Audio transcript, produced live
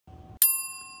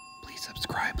Please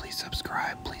subscribe, please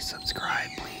subscribe, please subscribe,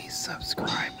 please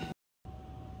subscribe.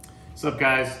 What's up,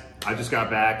 guys? I just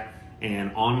got back,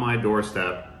 and on my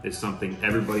doorstep is something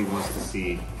everybody wants to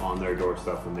see on their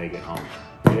doorstep when they get home.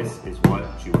 This is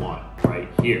what you want right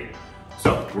here.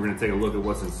 So we're gonna take a look at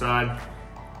what's inside.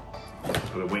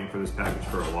 I've been waiting for this package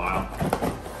for a while.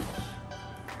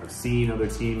 I've seen other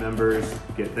team members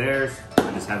get theirs.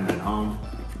 I just haven't been home.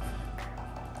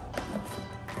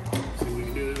 Let's see if we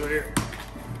can do this right here.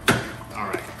 All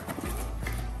right.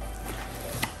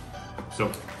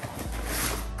 So,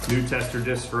 new tester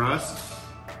disc for us.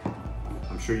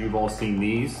 I'm sure you've all seen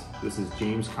these. This is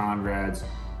James Conrad's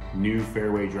new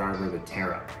fairway driver, the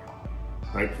Terra.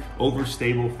 Right?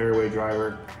 Overstable fairway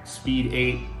driver, speed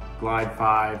 8, glide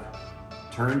 5,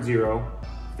 turn 0,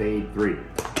 fade 3.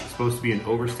 It's supposed to be an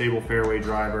overstable fairway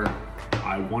driver.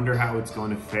 I wonder how it's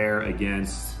going to fare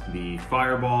against the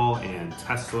Fireball and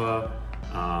Tesla,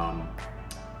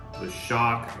 the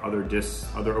Shock, other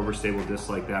overstable discs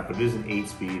like that, but it is an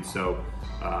 8-speed, so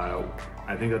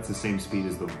I think that's the same speed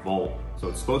as the Volt. So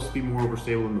it's supposed to be more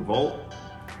overstable than the Volt.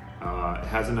 It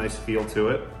has a nice feel to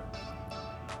it.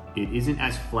 It isn't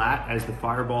as flat as the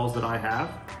Fireballs that I have,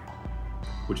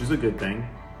 which is a good thing.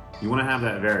 You want to have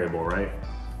that variable, right?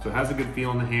 So it has a good feel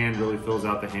in the hand, really fills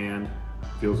out the hand.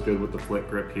 Feels good with the flick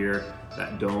grip here.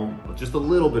 That dome, just a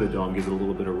little bit of dome gives it a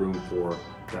little bit of room for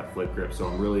that flick grip. So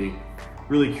I'm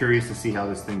really curious to see how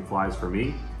this thing flies for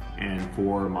me and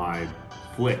for my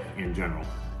flick in general.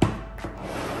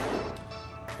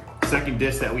 Second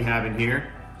disc that we have in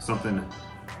here, something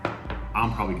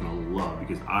I'm probably gonna love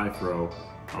because I throw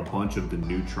a bunch of the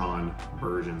Neutron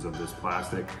versions of this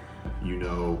plastic. You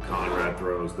know, Conrad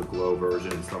throws the Glow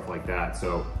version and stuff like that.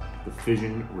 So the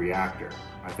fission reactor.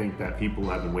 I think that people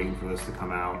have been waiting for this to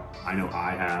come out. I know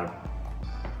I have.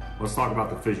 Let's talk about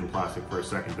the fission plastic for a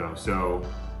second though. So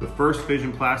the first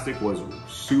fission plastic was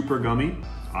super gummy.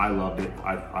 I loved it.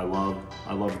 I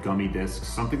love gummy discs.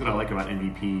 Something that I like about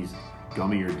MVP's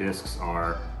gummier discs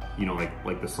are, you know,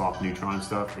 like the soft Neutron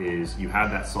stuff is you have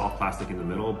that soft plastic in the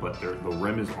middle, but the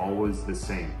rim is always the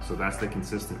same. So that's the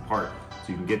consistent part. So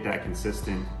you can get that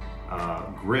consistent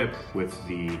grip with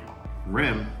the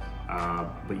rim,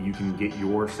 but you can get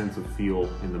your sense of feel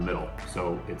in the middle.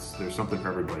 So there's something for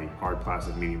everybody: hard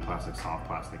plastic, medium plastic, soft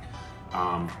plastic.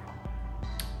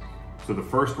 So the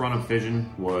first run of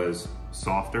fission was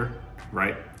softer,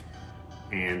 right?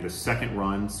 And the second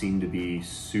run seemed to be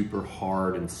super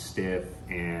hard and stiff,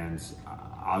 and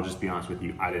I'll just be honest with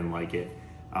you, I didn't like it,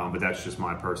 but that's just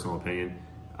my personal opinion.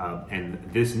 And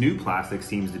this new plastic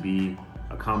seems to be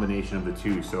a combination of the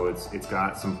two. So it's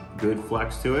got some good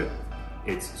flex to it.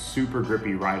 It's super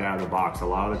grippy right out of the box. A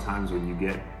lot of the times when you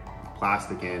get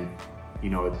plastic in, you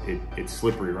know, it's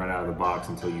slippery right out of the box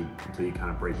until you kind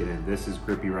of break it in. This is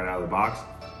grippy right out of the box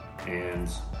and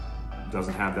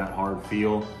doesn't have that hard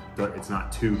feel. It's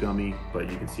not too gummy, but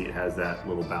you can see it has that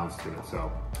little bounce to it.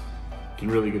 So you can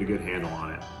really get a good handle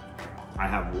on it. I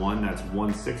have one that's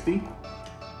 160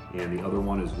 and the other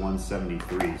one is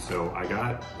 173. So I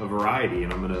got a variety,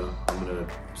 and I'm gonna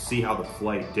see how the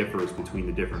flight differs between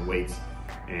the different weights.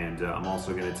 And I'm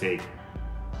also gonna take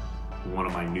one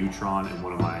of my Neutron and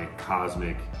one of my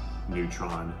Cosmic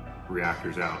Neutron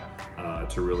reactors out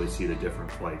to really see the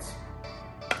different flights.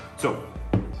 So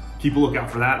keep a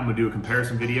lookout for that. I'm gonna do a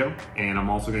comparison video, and I'm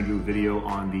also gonna do a video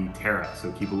on the Terra,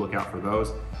 so keep a lookout for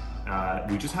those.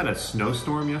 We just had a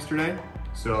snowstorm yesterday,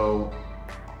 so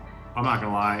I'm not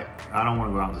gonna lie, I don't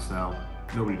wanna go out in the snow.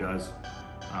 Nobody does.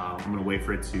 I'm gonna wait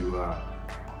for it to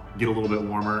get a little bit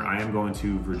warmer. I am going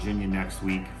to Virginia next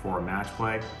week for a match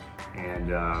play,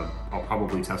 and I'll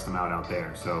probably test them out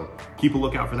there. So keep a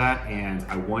lookout for that, and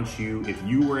I want you, if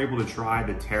you were able to try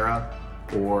the Terra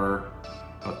or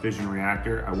a fission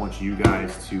reactor, I want you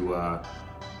guys to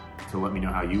let me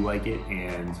know how you like it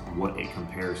and what it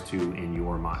compares to in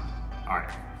your mind. All right,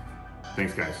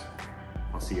 thanks guys.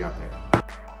 I'll see you out there.